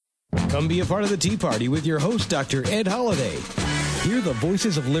Come be a part of the Tea Party with your host, Dr. Ed Holliday. Hear the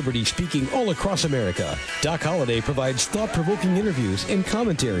voices of liberty speaking all across America. Doc Holliday provides thought-provoking interviews and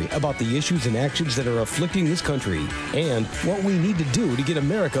commentary about the issues and actions that are afflicting this country and what we need to do to get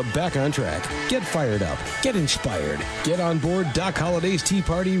America back on track. Get fired up. Get inspired. Get on board Doc Holliday's Tea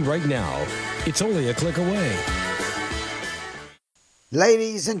Party right now. It's only a click away.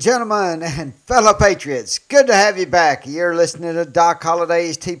 Ladies and gentlemen and fellow patriots, good to have you back. You're listening to Doc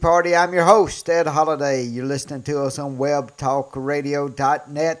Holliday's Tea Party. I'm your host, Ed Holliday. You're listening to us on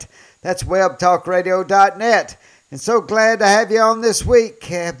webtalkradio.net. That's webtalkradio.net. And so glad to have you on this week.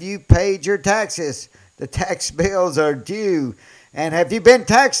 Have you paid your taxes? The tax bills are due. And have you been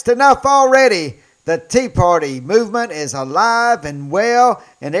taxed enough already? The Tea Party movement is alive and well.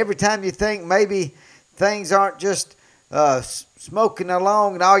 And every time you think maybe things aren't just smoking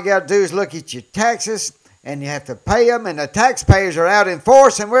along and all you got to do is look at your taxes and you have to pay them, and the taxpayers are out in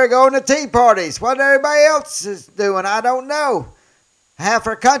force and we're going to tea parties. What everybody else is doing, I don't know. Half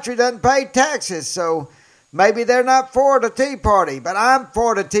our country doesn't pay taxes, so maybe they're not for the Tea Party, but I'm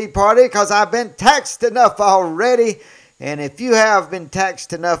for the Tea Party because I've been taxed enough already. And if you have been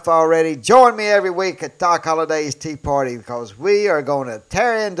taxed enough already, join me every week at Doc Holliday's Tea Party because we are going to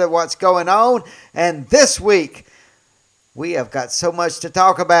tear into what's going on. And this week, we have got so much to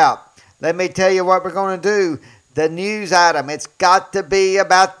talk about. Let me tell you what we're going to do. The news item, it's got to be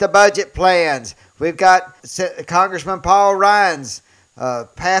about the budget plans. We've got Congressman Paul Ryan's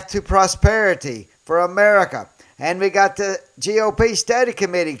Path to Prosperity for America. And we got the GOP Study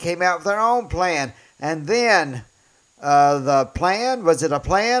Committee came out with their own plan. And then the plan, was it a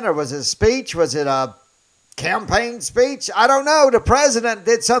plan or was it a speech? Was it a campaign speech? I don't know. The president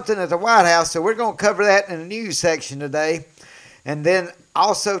did something at the White House, so we're going to cover that in the news section today. And then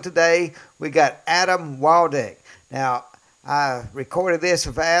also today, we got Adam Waldeck. Now, I recorded this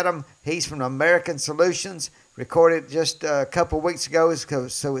with Adam. He's from American Solutions. Recorded just a couple of weeks ago,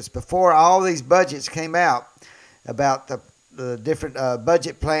 so it's before all these budgets came out about the different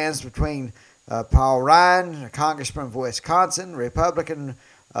budget plans between Paul Ryan, a congressman from Wisconsin, Republican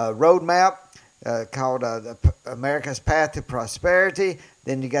roadmap, called America's Path to Prosperity.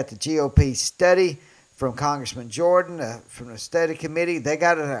 Then you got the GOP study from Congressman Jordan from the study committee. They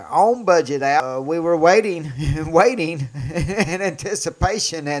got their own budget out. We were waiting in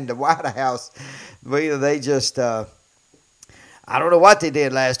anticipation, and the White House, they just, I don't know what they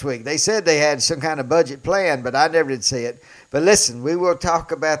did last week. They said they had some kind of budget plan, but I never did see it. But listen, we will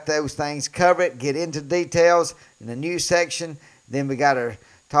talk about those things, cover it, get into details in the news section. Then we got our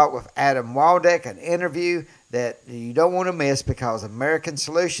talk with Adam Waldeck, an interview that you don't want to miss because American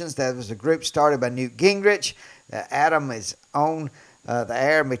Solutions, that was a group started by Newt Gingrich. Adam is on the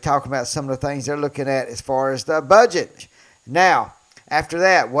air and we talk about some of the things they're looking at as far as the budget. Now, after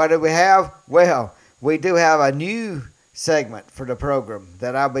that, what do we have? Well, we do have a new segment for the program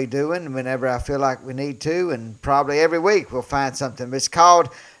that I'll be doing whenever I feel like we need to, and probably every week we'll find something. It's called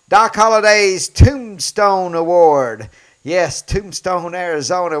Doc Holliday's Tombstone Award. Yes, Tombstone,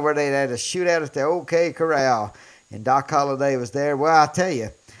 Arizona, where they had a shootout at the OK Corral. And Doc Holliday was there. Well, I'll tell you,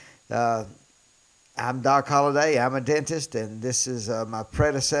 I'm Doc Holliday. I'm a dentist, and this is my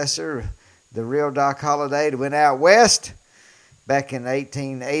predecessor, the real Doc Holliday, that went out west back in the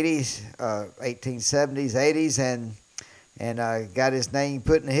 1880s, 1870s, 80s, and got his name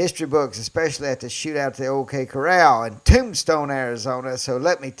put in the history books, especially at the shootout at the OK Corral in Tombstone, Arizona. So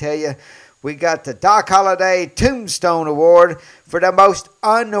let me tell you, we got the Doc Holliday Tombstone Award for the most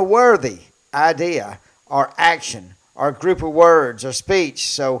unworthy idea or action or group of words or speech.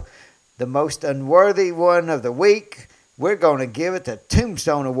 So the most unworthy one of the week, we're going to give it the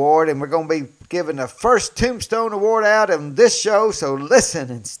Tombstone Award, and we're going to be giving the first Tombstone Award out on this show. So listen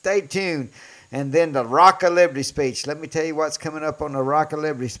and stay tuned. And then the Rock of Liberty speech. Let me tell you what's coming up on the Rock of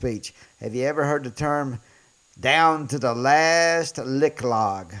Liberty speech. Have you ever heard the term down to the last lick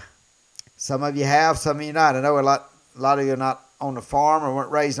log? Some of you have, some of you not. I know a lot of you are not on the farm or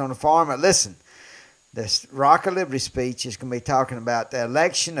weren't raised on the farm. But listen, this Rock of Liberty speech is going to be talking about the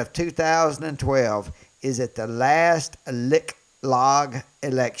election of 2012. Is it the last lick log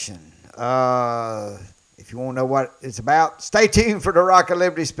election? If you want to know what it's about, stay tuned for the Rock of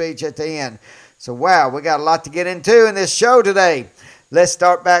Liberty speech at the end. So, wow, we got a lot to get into in this show today. Let's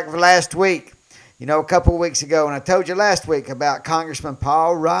start back with last week. You know, a couple of weeks ago, and I told you last week about Congressman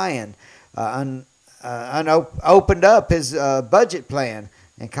Paul Ryan opened up his budget plan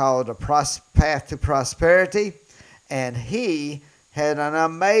and called it a Path to Prosperity, and he had an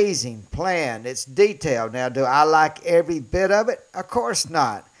amazing plan. It's detailed. Now, do I like every bit of it? Of course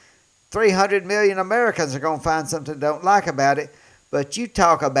not. 300 million Americans are going to find something they don't like about it, But you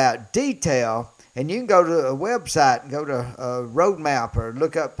talk about detail, and you can go to a website and go to a roadmap or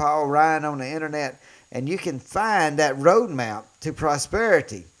look up Paul Ryan on the internet, and you can find that roadmap to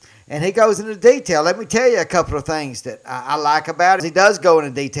prosperity. And he goes into detail. Let me tell you a couple of things that I like about it. He does go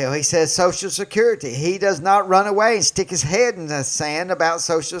into detail. He says Social Security. He does not run away and stick his head in the sand about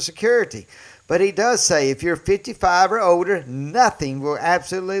Social Security. But he does say if you're 55 or older,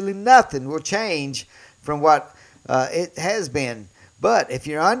 absolutely nothing will change from what it has been. But if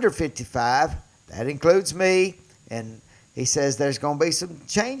you're under 55, that includes me, and he says there's going to be some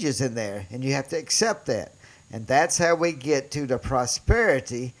changes in there, and you have to accept that. And that's how we get to the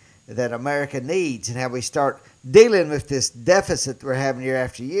prosperity that America needs and how we start dealing with this deficit we're having year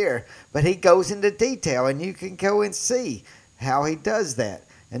after year. But he goes into detail, and you can go and see how he does that.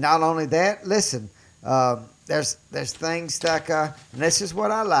 And not only that, listen, there's things like, and this is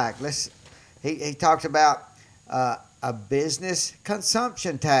what I like. He talked about a business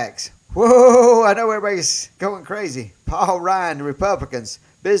consumption tax. Whoa, I know everybody's going crazy. Paul Ryan, the Republicans,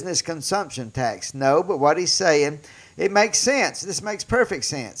 business consumption tax. No, but what he's saying, it makes sense. This makes perfect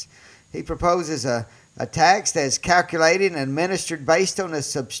sense. He proposes a tax that is calculated and administered based on a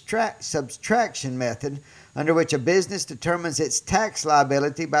subtraction method under which a business determines its tax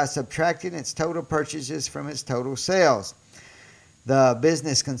liability by subtracting its total purchases from its total sales. The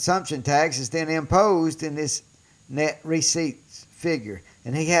business consumption tax is then imposed in this net receipts figure.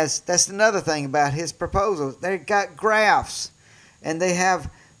 And that's another thing about his proposals. They've got graphs, and they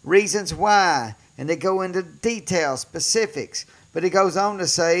have reasons why, and they go into detail, specifics. But he goes on to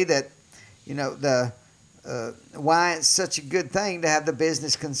say that, why it's such a good thing to have the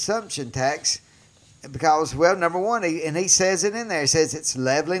business consumption tax. Because, well, number one, he says it in there. He says it's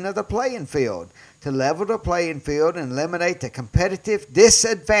leveling of the playing field. To level the playing field and eliminate the competitive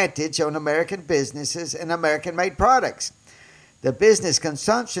disadvantage on American businesses and American-made products. The business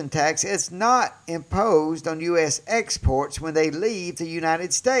consumption tax is not imposed on U.S. exports when they leave the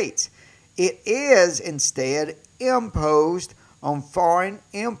United States. It is instead imposed on foreign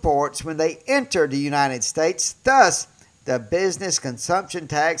imports when they enter the United States. Thus, the business consumption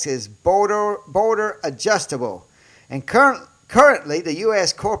tax is border adjustable. And currently, the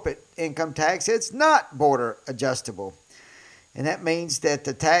U.S. corporate income tax is not border adjustable. And that means that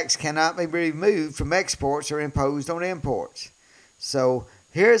the tax cannot be removed from exports or imposed on imports. So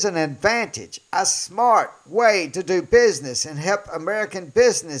here's an advantage, a smart way to do business and help American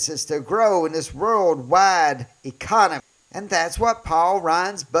businesses to grow in this worldwide economy. And that's what Paul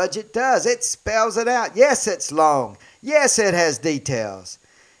Ryan's budget does. It spells it out. Yes, it's long. Yes, it has details.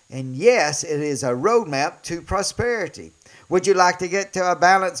 And yes, it is a roadmap to prosperity. Would you like to get to a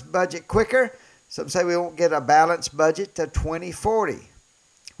balanced budget quicker? Some say we won't get a balanced budget to 2040.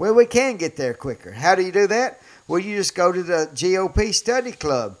 Well, we can get there quicker. How do you do that? Well, you just go to the GOP study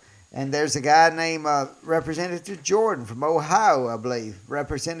club. And there's a guy named Representative Jordan from Ohio, I believe,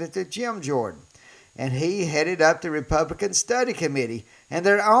 Representative Jim Jordan. And he headed up the Republican Study Committee. And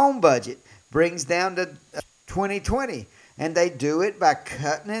their own budget brings down to 2020. And they do it by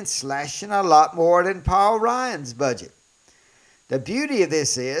cutting and slashing a lot more than Paul Ryan's budget. The beauty of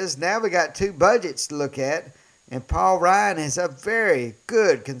this is now we got two budgets to look at. And Paul Ryan has a very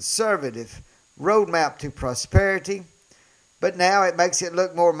good conservative roadmap to prosperity. But now it makes it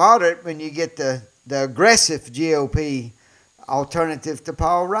look more moderate when you get the aggressive GOP alternative to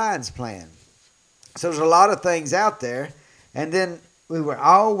Paul Ryan's plan. So there's a lot of things out there. And then we were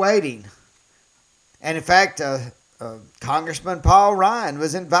all waiting. And in fact, Congressman Paul Ryan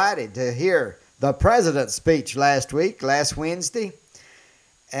was invited to hear the president's speech last Wednesday,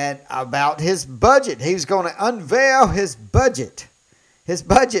 and about his budget. He was going to unveil his budget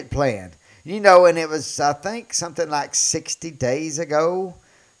plan. And it was, I think, something like 60 days ago,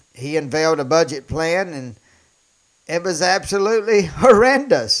 he unveiled a budget plan, and it was absolutely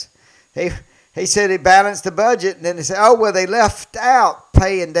horrendous. He said he balanced the budget, and then he said, they left out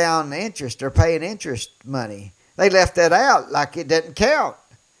paying down interest or paying interest money. They left that out like it didn't count.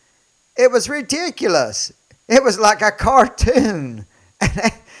 It was ridiculous. It was like a cartoon.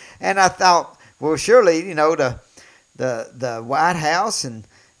 And I thought, well, surely, the White House and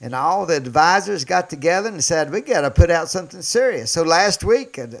all the advisors got together and said, we got to put out something serious. So last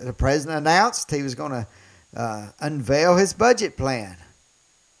week, the president announced he was going to unveil his budget plan.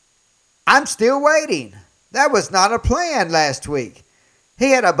 I'm still waiting. That was not a plan last week.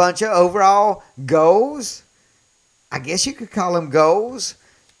 He had a bunch of overall goals. I guess you could call them goals.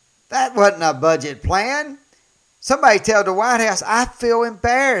 That wasn't a budget plan. Somebody tell the White House, I feel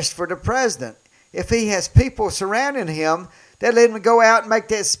embarrassed for the president if he has people surrounding him They let him go out and make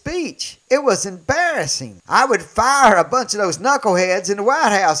that speech. It was embarrassing. I would fire a bunch of those knuckleheads in the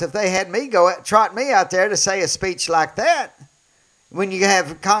White House if they had me trot me out there to say a speech like that. When you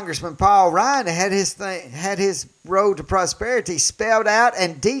have Congressman Paul Ryan that had his road to prosperity spelled out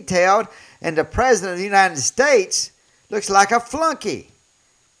and detailed, and the President of the United States looks like a flunky.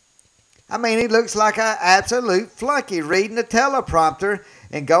 I mean, he looks like an absolute flunky reading the teleprompter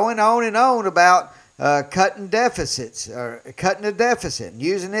and going on and on about cutting deficits or cutting the deficit and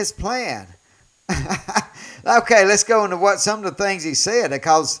using his plan. Okay, let's go into what some of the things he said,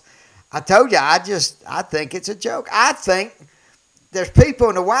 because I told you, I think it's a joke. I think there's people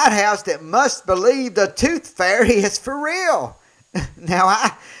in the White House that must believe the tooth fairy is for real. Now,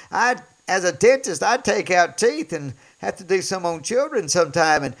 I as a dentist, I take out teeth and have to do some on children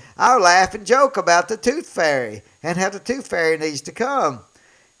sometime, and I'll laugh and joke about the tooth fairy and how the tooth fairy needs to come.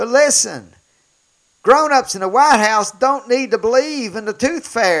 But listen, grown-ups in the White House don't need to believe in the tooth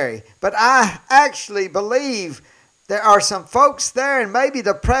fairy, but I actually believe there are some folks there, and maybe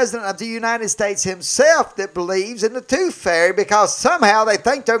the President of the United States himself, that believes in the tooth fairy, because somehow they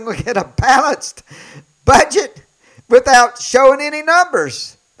think they're going to get a balanced budget without showing any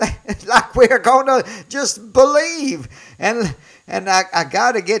numbers. Like we're going to just believe. And I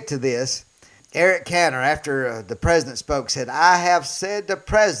got to get to this. Eric Cantor, after the president spoke, said, "I have said the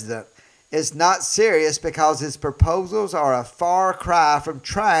president is not serious because his proposals are a far cry from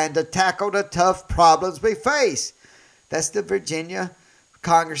trying to tackle the tough problems we face." That's the Virginia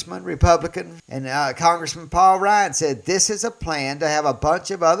Congressman, Republican, and Congressman Paul Ryan said, "This is a plan to have a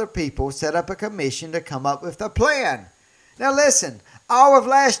bunch of other people set up a commission to come up with a plan." Now listen, all of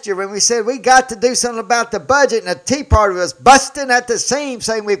last year when we said we got to do something about the budget, and the Tea Party was busting at the seams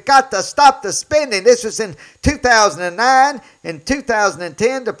saying we've got to stop the spending. This was in 2009. In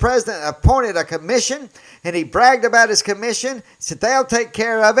 2010, the president appointed a commission, and he bragged about his commission, said they'll take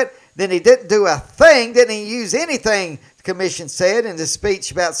care of it. Then he didn't do a thing, didn't even use anything the commission said in his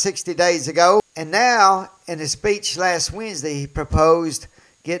speech about 60 days ago. And now, in his speech last Wednesday, he proposed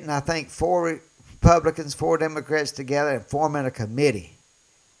getting, I think, 4 Republicans, 4 Democrats together and forming a committee.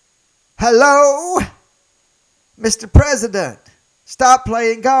 Hello? Mr. President, stop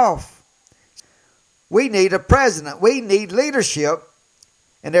playing golf. We need a president. We need leadership.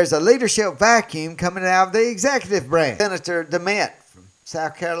 And there's a leadership vacuum coming out of the executive branch. Senator DeMint from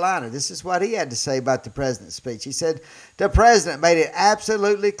South Carolina, this is what he had to say about the president's speech. He said, "The president made it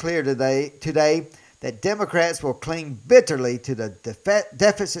absolutely clear today that Democrats will cling bitterly to the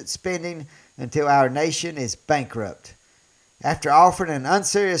deficit spending until our nation is bankrupt." After offering an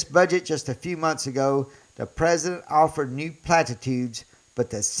unserious budget just a few months ago, the president offered new platitudes, but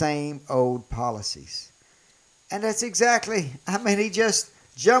the same old policies. And that's exactly, he just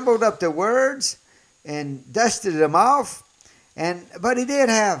jumbled up the words and dusted them off. But he did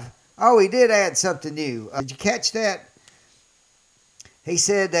add something new. Did you catch that? He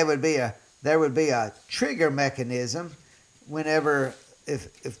said there would be a trigger mechanism whenever,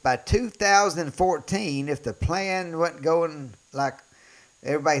 if by 2014, if the plan wasn't going like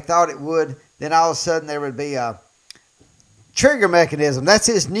everybody thought it would, then all of a sudden there would be a trigger mechanism. That's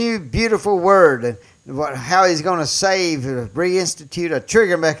his new beautiful word, and how he's going to reinstitute a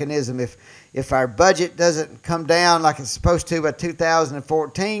trigger mechanism if our budget doesn't come down like it's supposed to by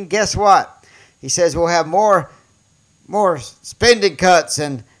 2014. Guess what? He says we'll have more spending cuts,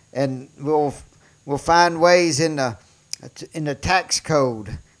 and we'll find ways in the tax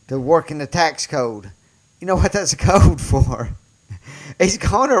code to work in the tax code. You know what that's a code for? He's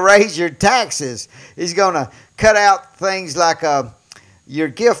going to raise your taxes. He's going to cut out things like your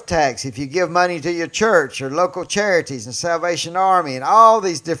gift tax if you give money to your church or local charities and Salvation Army and all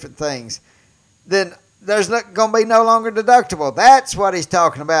these different things. Then there's not going to be no longer deductible. That's what he's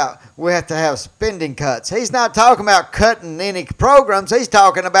talking about. We have to have spending cuts. He's not talking about cutting any programs. He's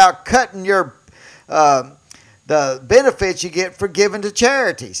talking about cutting your the benefits you get for giving to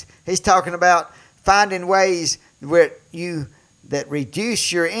charities. He's talking about finding ways that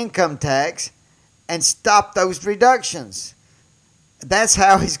reduce your income tax and stop those reductions. That's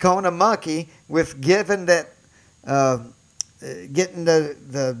how he's going to monkey with getting the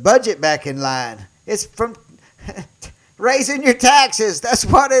budget back in line. It's from raising your taxes. That's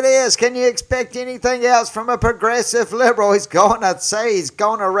what it is. Can you expect anything else from a progressive liberal? He's going to say he's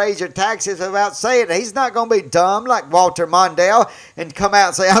going to raise your taxes without saying it. He's not going to be dumb like Walter Mondale and come out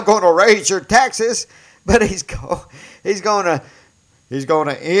and say, "I'm going to raise your taxes." But he's going to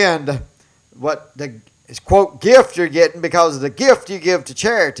end what the quote gift you're getting because of the gift you give to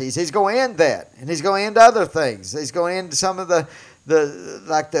charities. He's going to end that, and he's going to end other things. He's going to end some of the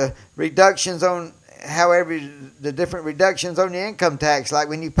reductions on however, the different reductions on your income tax, like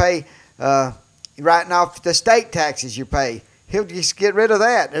when you pay, writing off the state taxes you pay, he'll just get rid of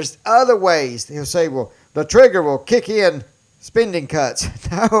that. There's other ways. He'll say, well, the trigger will kick in spending cuts.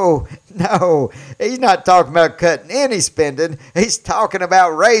 No, he's not talking about cutting any spending. He's talking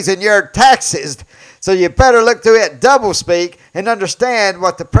about raising your taxes. So you better look through it doublespeak and understand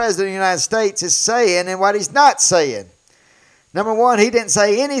what the President of the United States is saying and what he's not saying. Number one, he didn't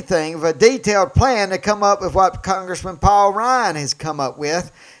say anything of a detailed plan to come up with what Congressman Paul Ryan has come up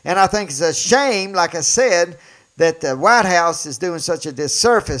with. And I think it's a shame, like I said, that the White House is doing such a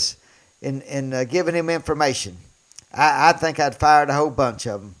disservice in giving him information. I think I'd fired a whole bunch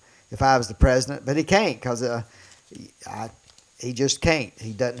of them if I was the president, but he can't because he just can't.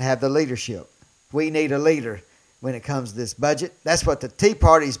 He doesn't have the leadership. We need a leader when it comes to this budget. That's what the Tea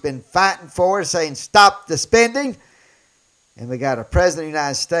Party's been fighting for, saying stop the spending. And we got a president of the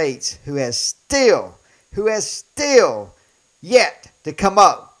United States who has still yet to come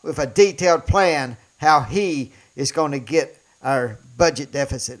up with a detailed plan how he is going to get our budget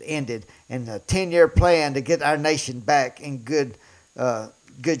deficit ended and a 10-year plan to get our nation back in good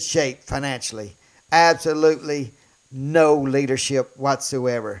shape financially. Absolutely no leadership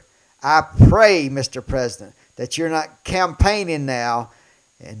whatsoever. I pray, Mr. President, that you're not campaigning now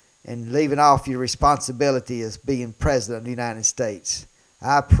and leaving off your responsibility as being president of the United States.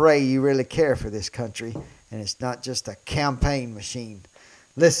 I pray you really care for this country and it's not just a campaign machine.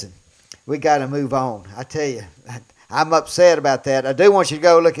 Listen, we got to move on. I tell you, I'm upset about that. I do want you to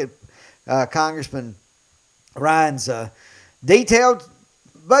go look at Congressman Ryan's detailed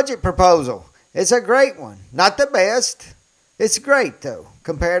budget proposal. It's a great one. Not the best. It's great, though,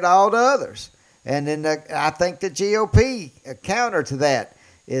 compared to all the others. And then I think the GOP counter to that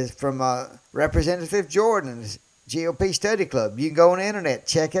is from Representative Jordan's GOP Study Club. You can go on the internet,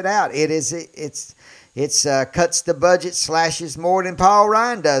 check it out. It's cuts the budget, slashes more than Paul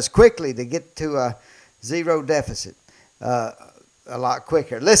Ryan does quickly to get to a zero deficit a lot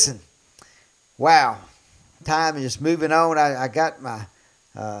quicker. Listen, wow, time is just moving on. I got my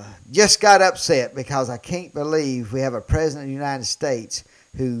just got upset because I can't believe we have a president of the United States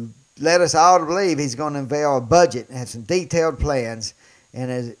who led us all to believe he's going to unveil a budget and have some detailed plans.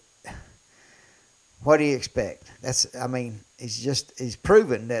 And what do you expect? He's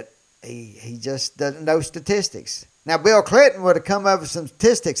proven that he just doesn't know statistics. Now, Bill Clinton would have come up with some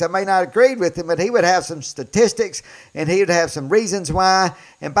statistics. I may not agree with him, but he would have some statistics and he would have some reasons why.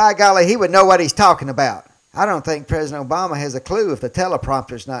 And by golly, he would know what he's talking about. I don't think President Obama has a clue if the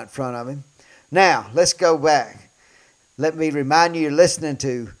teleprompter's not in front of him. Now, let's go back. Let me remind you, you're listening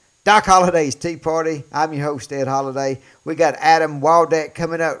to Doc Holliday's Tea Party. I'm your host, Ed Holliday. We got Adam Waldeck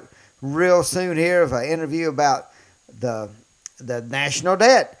coming up real soon here of an interview about the national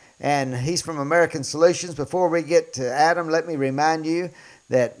debt. And he's from American Solutions. Before we get to Adam, let me remind you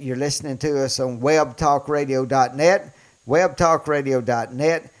that you're listening to us on webtalkradio.net,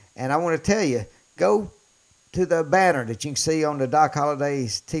 webtalkradio.net. And I want to tell you, go to the banner that you can see on the Doc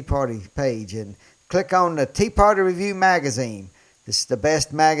Holliday's Tea Party page and click on the Tea Party Review magazine. This is the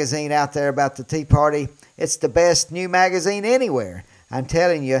best magazine out there about the Tea Party. It's the best new magazine anywhere. I'm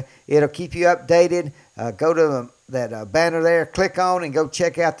telling you, it'll keep you updated. Go to that banner there, click on and go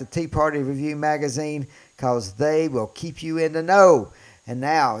check out the Tea Party Review magazine because they will keep you in the know. And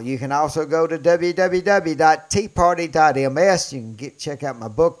now you can also go to www.teaparty.ms. You can check out my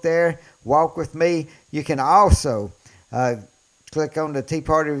book there, Walk With Me. You can also click on the Tea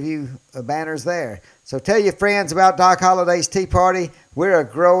Party Review banners there. So tell your friends about Doc Holliday's Tea Party. We're a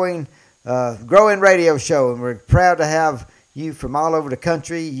growing radio show, and we're proud to have you from all over the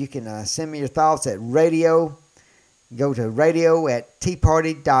country. You can send me your thoughts at radio. Go to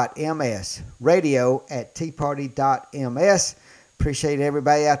radio@teaparty.ms. Radio@teaparty.ms. Appreciate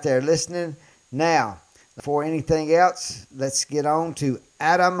everybody out there listening. Now, before anything else, let's get on to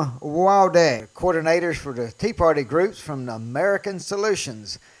Adam Waldeck, coordinators for the Tea Party groups from the American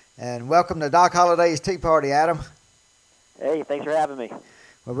Solutions. And welcome to Doc Holliday's Tea Party, Adam. Hey, thanks for having me.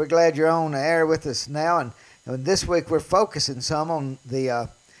 Well, we're glad you're on the air with us now. And this week we're focusing some on the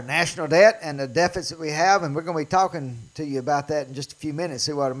national debt and the deficit we have. And we're going to be talking to you about that in just a few minutes,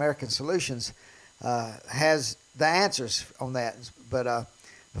 see what American Solutions has the answers on that. But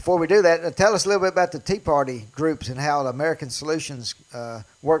before we do that, tell us a little bit about the Tea Party groups and how the American Solutions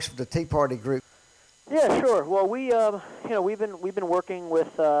works for the Tea Party group. Yeah, sure. Well, we've been working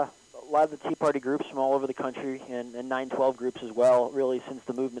with a lot of the Tea Party groups from all over the country and 912 groups as well, really since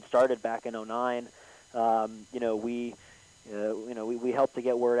the movement started back in 2009. we helped to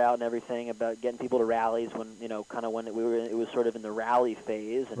get word out and everything about getting people to rallies when, kind of when it was sort of in the rally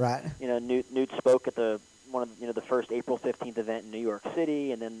phase. And, Right. Newt spoke at the first April 15th event in New York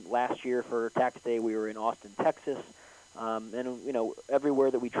City, and then last year for Tax Day we were in Austin, Texas. And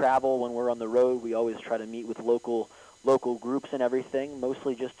everywhere that we travel, when we're on the road, we always try to meet with local groups and everything,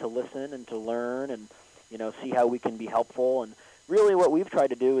 mostly just to listen and to learn and see how we can be helpful. And really, what we've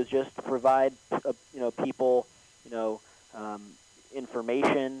tried to do is just provide people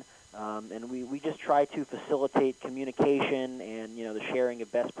information, and we just try to facilitate communication and the sharing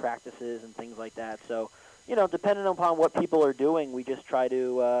of best practices and things like that. So depending upon what people are doing, we just try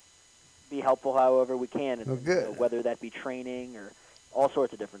to be helpful however we can, and, Well, good. whether that be training or all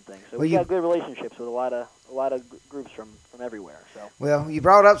sorts of different things. So Well, we got good relationships with a lot of groups from everywhere. So Well, you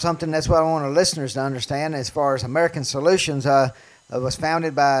brought up something that's what I want our listeners to understand as far as American Solutions. Was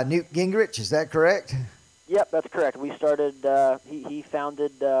founded by Newt Gingrich. Is that correct? Yep, that's correct. We started. He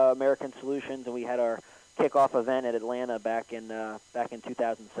founded American Solutions, and we had our kickoff event at Atlanta back in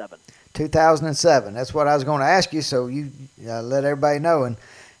 2007. 2007. That's what I was going to ask you. So you let everybody know.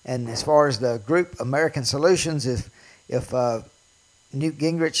 And as far as the group American Solutions, if Newt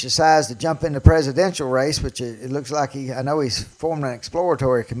Gingrich decides to jump in the presidential race, which it looks like I know he's formed an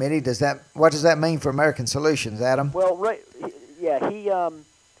exploratory committee. What does that mean for American Solutions, Adam? Well, right. Yeah, he.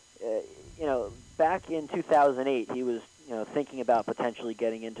 Back in 2008, he was thinking about potentially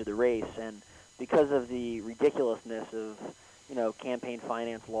getting into the race, and because of the ridiculousness of campaign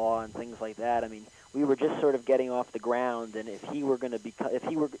finance law and things like that, I mean, we were just sort of getting off the ground, and if he were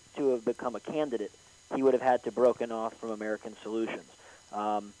to have become a candidate, he would have had to broken off from American Solutions,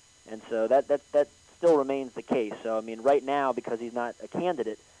 and so that still remains the case. So I mean, right now, because he's not a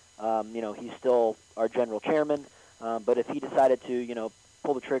candidate, he's still our general chairman. But if he decided to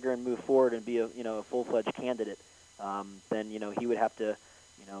pull the trigger and move forward and be a full-fledged candidate, then he would have to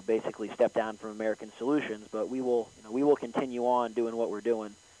basically step down from American Solutions. But we will continue on doing what we're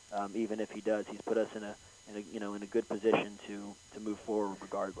doing, even if he does. He's put us in a good position to move forward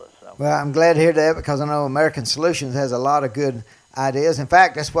regardless. So. Well, I'm glad to hear that because I know American Solutions has a lot of good ideas. In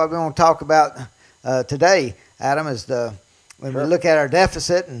fact, that's what we want to talk about today, Adam, is when we look at our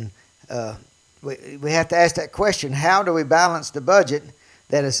deficit, and we have to ask that question: how do we balance the budget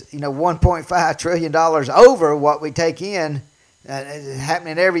that is $1.5 trillion over what we take in? It's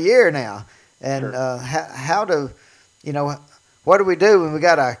happening every year now, and Sure. what do we do when we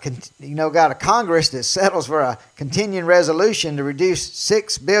got a Congress that settles for a continuing resolution to reduce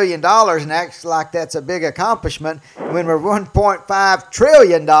 $6 billion and acts like that's a big accomplishment when we're $1.5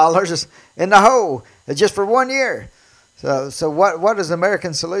 trillion in the hole just for 1 year? So what does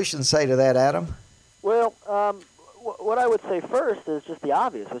American Solutions say to that, Adam? Well, what I would say first is just the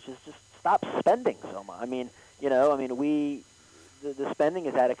obvious, which is just stop spending so much. I mean, the spending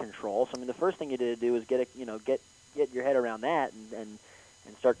is out of control. So I mean, the first thing you need to do is get your head around that and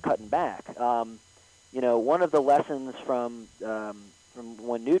start cutting back. One of the lessons from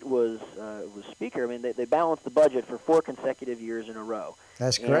when Newt was Speaker, I mean, they balanced the budget for 4 consecutive years in a row.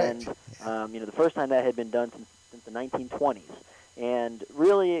 That's correct. And the first time that had been done since the 1920s. And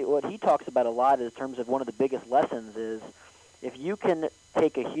really, what he talks about a lot in terms of one of the biggest lessons is if you can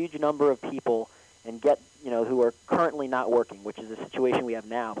take a huge number of people and get who are currently not working, which is a situation we have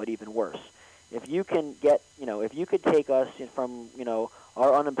now, but even worse. If you can get, if you could take us from,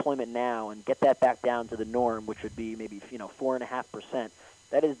 our unemployment now and get that back down to the norm, which would be maybe, 4.5%,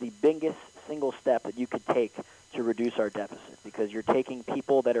 that is the biggest single step that you could take to reduce our deficit, because you're taking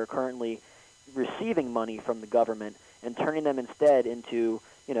people that are currently receiving money from the government and turning them instead into,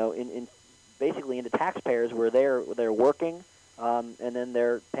 basically into taxpayers where they're working, and then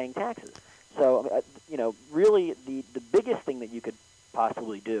they're paying taxes. So, really the biggest thing that you could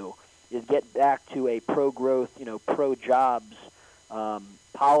possibly do is get back to a pro-growth, pro-jobs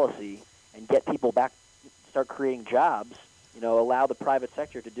policy and get people back, start creating jobs, allow the private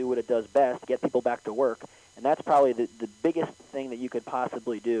sector to do what it does best, get people back to work. And that's probably the biggest thing that you could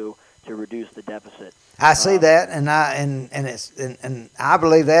possibly do to reduce the deficit. I see that, and I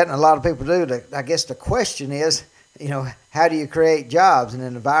believe that, and a lot of people do. I guess the question is, how do you create jobs in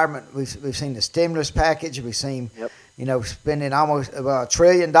an environment? We've seen the stimulus package. We've seen, spending almost $1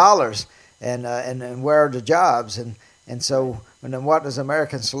 trillion, and where are the jobs? And so, then what does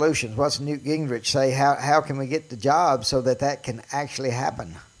American Solutions? What's Newt Gingrich say? How can we get the jobs so that can actually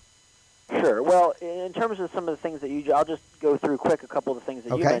happen? Sure. Well, in terms of some of the things that I'll just go through quick a couple of the things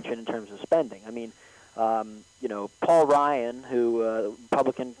that you mentioned in terms of spending. I mean, Paul Ryan, who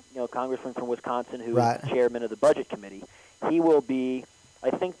Republican, congressman from Wisconsin, who is chairman of the Budget Committee, he will be I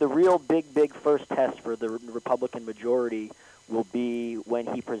think the real big first test for the Republican majority will be when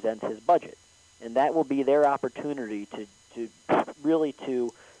he presents his budget, and that will be their opportunity to really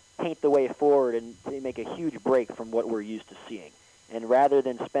to paint the way forward and to make a huge break from what we're used to seeing. And rather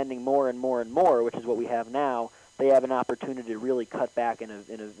than spending more and more and more, which is what we have now, they have an opportunity to really cut back in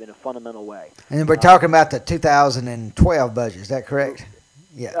a fundamental way. And we're talking about the 2012 budget. Is that correct?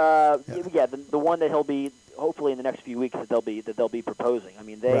 Yeah. Yeah. The one that he'll be hopefully in the next few weeks that they'll be proposing. I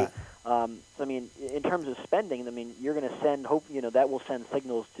mean, Right. I mean, in terms of spending, I mean, you're going to send that will send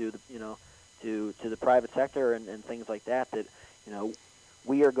signals to to the private sector and things like that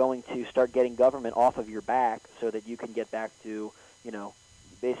we are going to start getting government off of your back so that you can get back to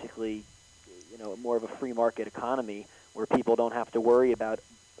basically more of a free market economy where people don't have to worry about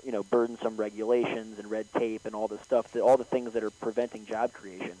burdensome regulations and red tape and all the stuff, all the things that are preventing job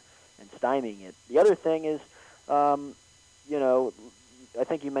creation and stymieing it. The other thing is, I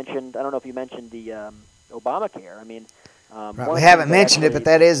think you mentioned, I don't know if you mentioned the Obamacare. I mean, right. We haven't mentioned it, but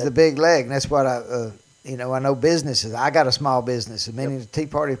that is the big leg, and that's what I know businesses. I got a small business, and many of the Tea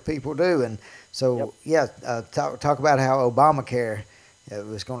Party people do, and so talk about how Obamacare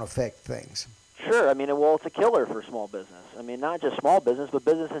was going to affect things. Sure. I mean, it's a killer for small business. I mean, not just small business, but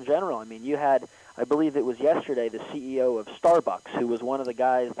business in general. I mean, you had, I believe it was yesterday, the CEO of Starbucks, who was one of the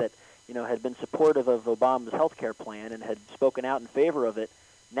guys that, had been supportive of Obama's health care plan and had spoken out in favor of it,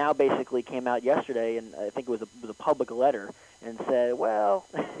 now basically came out yesterday, and I think it was a public letter, and said, well,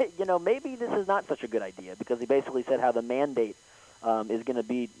 maybe this is not such a good idea, because he basically said how the mandate is going to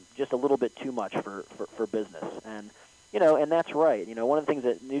be just a little bit too much for business. And and that's right. One of the things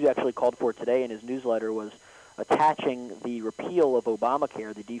that Newt actually called for today in his newsletter was attaching the repeal of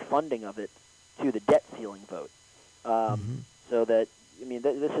Obamacare, the defunding of it, to the debt ceiling vote. So that, I mean,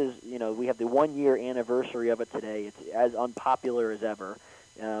 this is, we have the 1-year anniversary of it today. It's as unpopular as ever.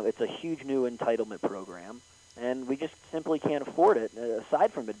 It's a huge new entitlement program, and we just simply can't afford it,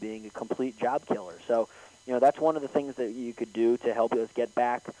 aside from it being a complete job killer. So, that's one of the things that you could do to help us get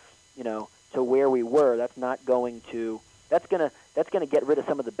back, to where we were. That's going to get rid of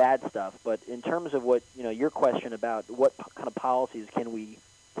some of the bad stuff. But in terms of what your question about what kind of policies can we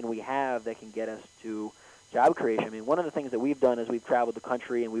have that can get us to job creation. I mean, one of the things that we've done as we've traveled the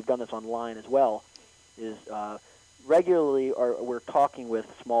country, and we've done this online as well, is regularly we're talking with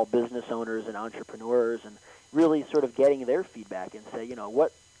small business owners and entrepreneurs and really sort of getting their feedback and say,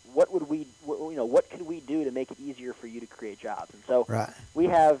 what could we do to make it easier for you to create jobs? And so we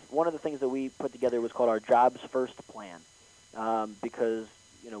have one of the things that we put together was called our Jobs First plan, because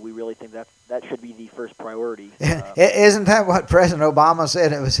we really think that should be the first priority. Isn't that what President Obama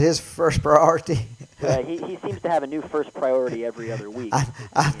said? It was his first priority. Yeah, he seems to have a new first priority every other week.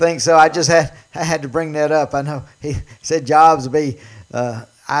 I think so. I had to bring that up. I know he said jobs would be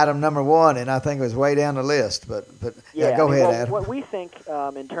item number 1, and I think it was way down the list. But yeah, go ahead, Adam. What we think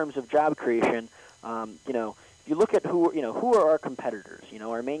in terms of job creation, if you look at who are our competitors,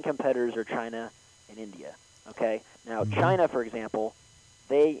 our main competitors are China and India. Okay, now China, for example,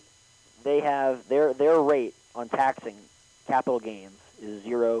 they have their rate on taxing capital gains is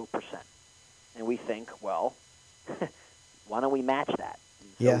 0%, and we think, well, why don't we match that?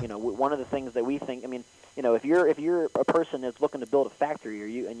 And so, one of the things that we think, I mean, if you're a person that's looking to build a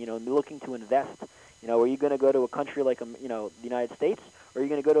factory, and looking to invest, are you going to go to a country like the United States, or are you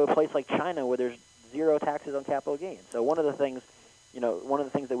going to go to a place like China where there's 0 taxes on capital gains? So one of the things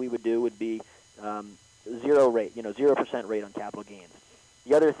that we would do would be 0% rate on capital gains.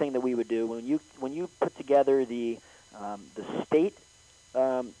 The other thing that we would do when you put together the state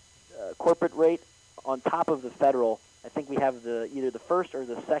corporate rate on top of the federal, I think we have either the first or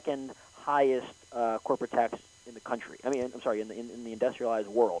the second highest corporate tax in the country. I mean, I'm sorry, in the industrialized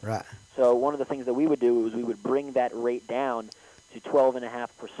world. Right. So one of the things that we would do is we would bring that rate down to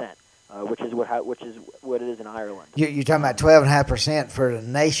 12.5%. Which is what it is in Ireland. You're talking about 12.5% for the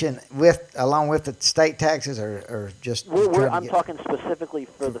nation along with the state taxes, or just? I'm talking specifically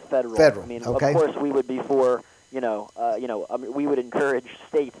for the federal. Federal. I mean, okay. Of course, we would be for I mean, we would encourage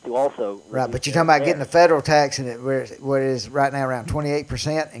states to also. Right, but you're talking about getting the federal tax in it where it is right now around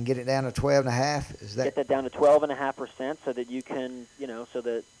 28%, and get it down to 12.5%. Is that? Get that down to 12.5%, so that you can, so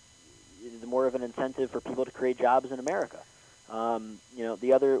that it's more of an incentive for people to create jobs in America.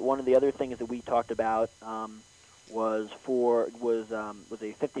 One of the other things that we talked about was a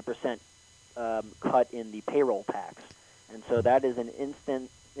 50% cut in the payroll tax, and so that is an instant.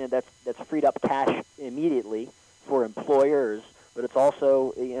 That's freed up cash immediately for employers, but it's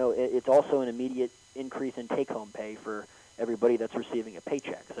also an immediate increase in take-home pay for everybody that's receiving a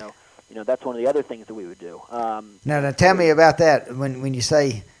paycheck. So that's one of the other things that we would do. Now tell me about that. When you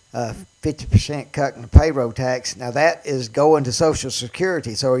say 50% cut in the payroll tax, now that is going to Social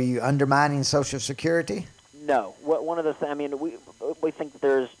Security. So are you undermining Social Security? No. One of the things, we think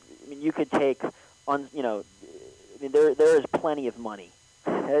that you could take there is plenty of money.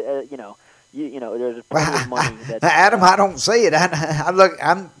 There's plenty of money. Adam, I don't see it.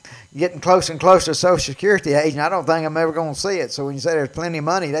 I'm getting closer and closer to Social Security age, and I don't think I'm ever going to see it. So when you say there's plenty of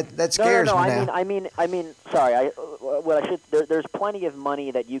money, that scares me now. Sorry. There's plenty of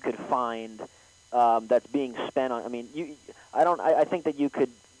money that you could find that's being spent on. I think that you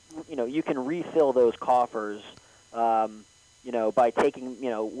could, you can refill those coffers, by taking,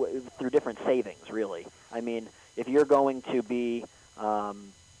 through different savings. Really, if you're going to be,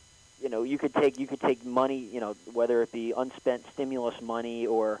 you could take money, whether it be unspent stimulus money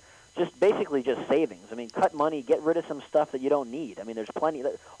or just basically just savings. Cut money, get rid of some stuff that you don't need. There's plenty.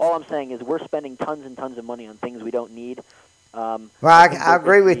 All I'm saying is we're spending tons and tons of money on things we don't need. Well, I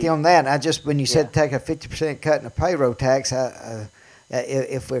agree with you on that. When you said take a 50% cut in the payroll tax,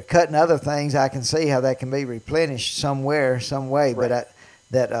 if we're cutting other things, I can see how that can be replenished somewhere, some way. Right.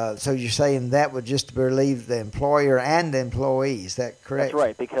 But so you're saying that would just relieve the employer and the employee? Is that correct? That's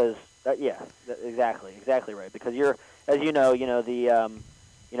right. Because exactly right. Because as you know,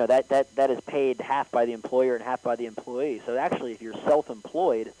 that is paid half by the employer and half by the employee. So actually, if you're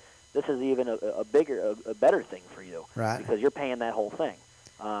self-employed, this is even a better thing for you, right? Because you're paying that whole thing.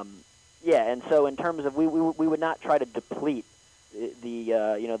 And so in terms of we would not try to deplete the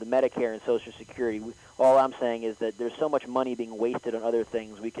Medicare and Social Security. All I'm saying is that there's so much money being wasted on other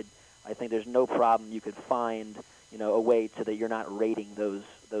things. I think there's no problem you could find a way so that you're not rating those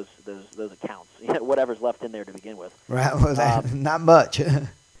accounts, whatever's left in there to begin with. Right. Well, not much.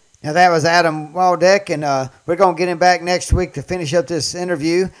 Now, that was Adam Waldeck, and we're going to get him back next week to finish up this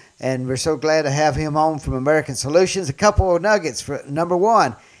interview, and we're so glad to have him on from American Solutions. A couple of nuggets. For number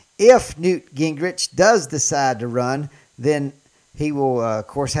one, if Newt Gingrich does decide to run, then he will, of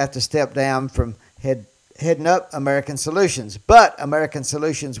course, have to step down from heading up American Solutions. But American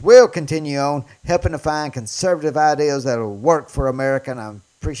Solutions will continue on helping to find conservative ideas that will work for America, and I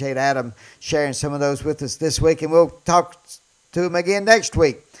appreciate Adam sharing some of those with us this week, and we'll talk to him again next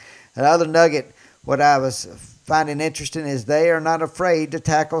week. Another nugget, what I was finding interesting is they are not afraid to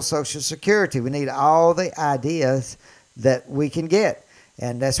tackle Social Security. We need all the ideas that we can get.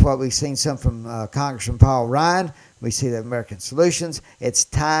 And that's what we've seen some from Congressman Paul Ryan. We see the American Solutions. It's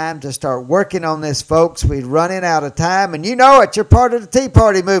time to start working on this, folks. We're running out of time. And you know it. You're part of the Tea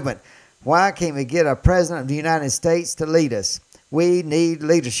Party movement. Why can't we get a president of the United States to lead us? We need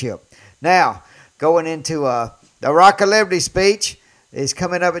leadership. Now, going into the Rock of Liberty speech is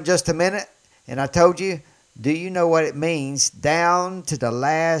coming up in just a minute. And I told you, do you know what it means? Down to the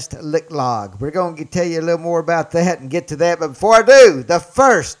last lick log. We're going to tell you a little more about that and get to that. But before I do, the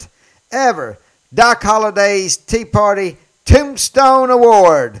first ever Doc Holliday's Tea Party Tombstone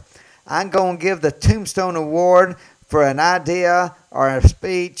Award. I'm going to give the Tombstone Award for an idea or a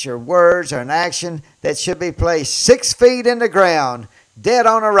speech or words or an action that should be placed 6 feet in the ground, dead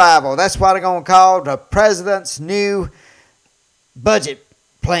on arrival. That's what I'm going to call the president's new budget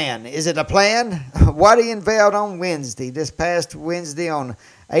plan. Is it a plan? What he unveiled on Wednesday, this past Wednesday on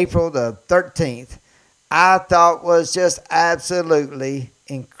April the 13th, I thought was just absolutely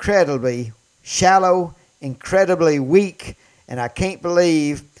incredibly shallow, incredibly weak, and I can't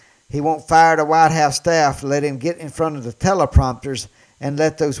believe he won't fire the White House staff to let him get in front of the teleprompters and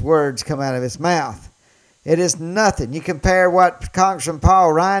let those words come out of his mouth. It is nothing. You compare what Congressman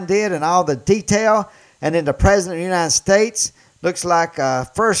Paul Ryan did and all the detail, and then the President of the United States looks like a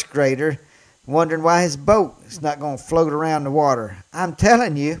first grader wondering why his boat is not going to float around the water. I'm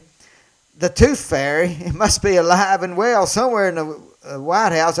telling you, the Tooth Fairy, it must be alive and well somewhere in the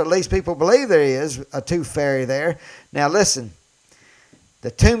White House. At least people believe there is a Tooth Fairy there. Now listen,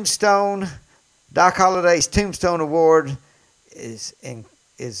 the Tombstone, Doc Holliday's Tombstone Award is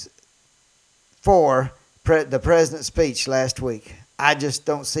for the president's speech last week. I just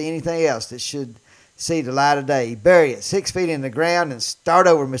don't see anything else that should see the light of day. Bury it 6 feet in the ground and start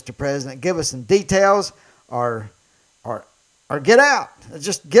over, Mr. President. Give us some details or get out.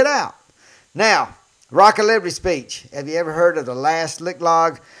 Just get out. Now, Rock of Liberty speech. Have you ever heard of the last lick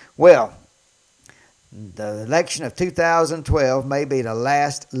log? Well, the election of 2012 may be the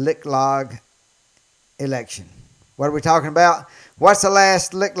last lick log election. What are we talking about? What's the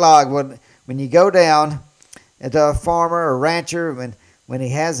last lick log? When you go down at a farmer or rancher, when he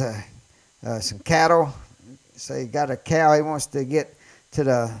has some cattle, say he got a cow he wants to get to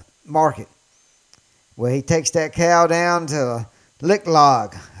the market. Well, he takes that cow down to lick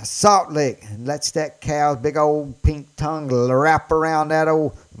log, a salt lick, and lets that cow's big old pink tongue wrap around that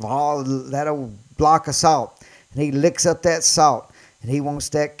old block of salt. And he licks up that salt. And he wants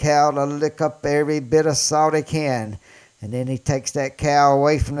that cow to lick up every bit of salt he can. And then he takes that cow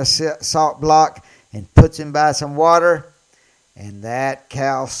away from the salt block and puts him by some water. And that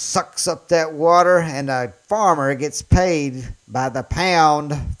cow sucks up that water, and the farmer gets paid by the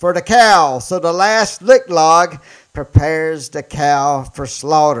pound for the cow. So the last lick log prepares the cow for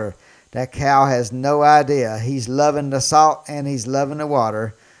slaughter. That cow has no idea. He's loving the salt and he's loving the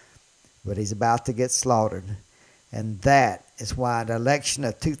water, but he's about to get slaughtered. And that is why the election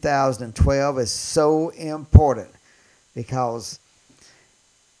of 2012 is so important, because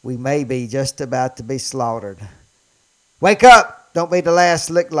we may be just about to be slaughtered. Wake up! Don't be the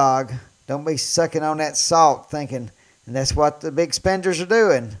last lick log. Don't be sucking on that salt thinking, and that's what the big spenders are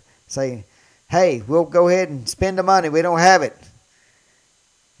doing. Saying, hey, we'll go ahead and spend the money. We don't have it.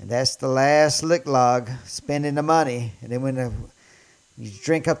 And that's the last lick log, spending the money. And then when you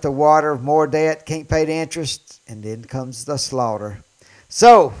drink up the water, more debt, can't pay the interest, and then comes the slaughter.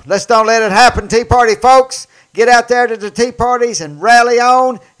 So, let's don't let it happen, Tea Party folks. Get out there to the tea parties and rally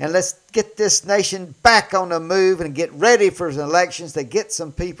on, and let's get this nation back on the move and get ready for the elections to get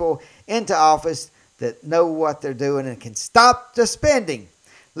some people into office that know what they're doing and can stop the spending.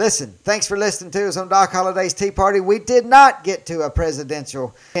 Listen, thanks for listening to us on Doc Holliday's Tea Party. We did not get to a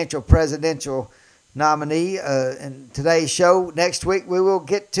presidential nominee in today's show. Next week we will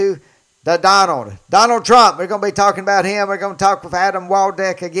get to Donald Trump. We're going to be talking about him. We're going to talk with Adam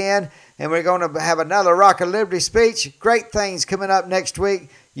Waldeck again. And we're going to have another Rock of Liberty speech. Great things coming up next week.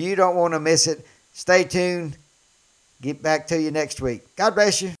 You don't want to miss it. Stay tuned. Get back to you next week. God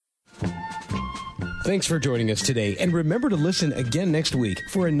bless you. Thanks for joining us today. And remember to listen again next week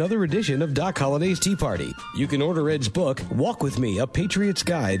for another edition of Doc Holliday's Tea Party. You can order Ed's book, Walk With Me, A Patriot's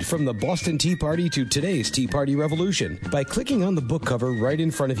Guide from the Boston Tea Party to today's Tea Party Revolution, by clicking on the book cover right in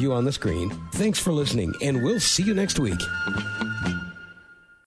front of you on the screen. Thanks for listening, and we'll see you next week.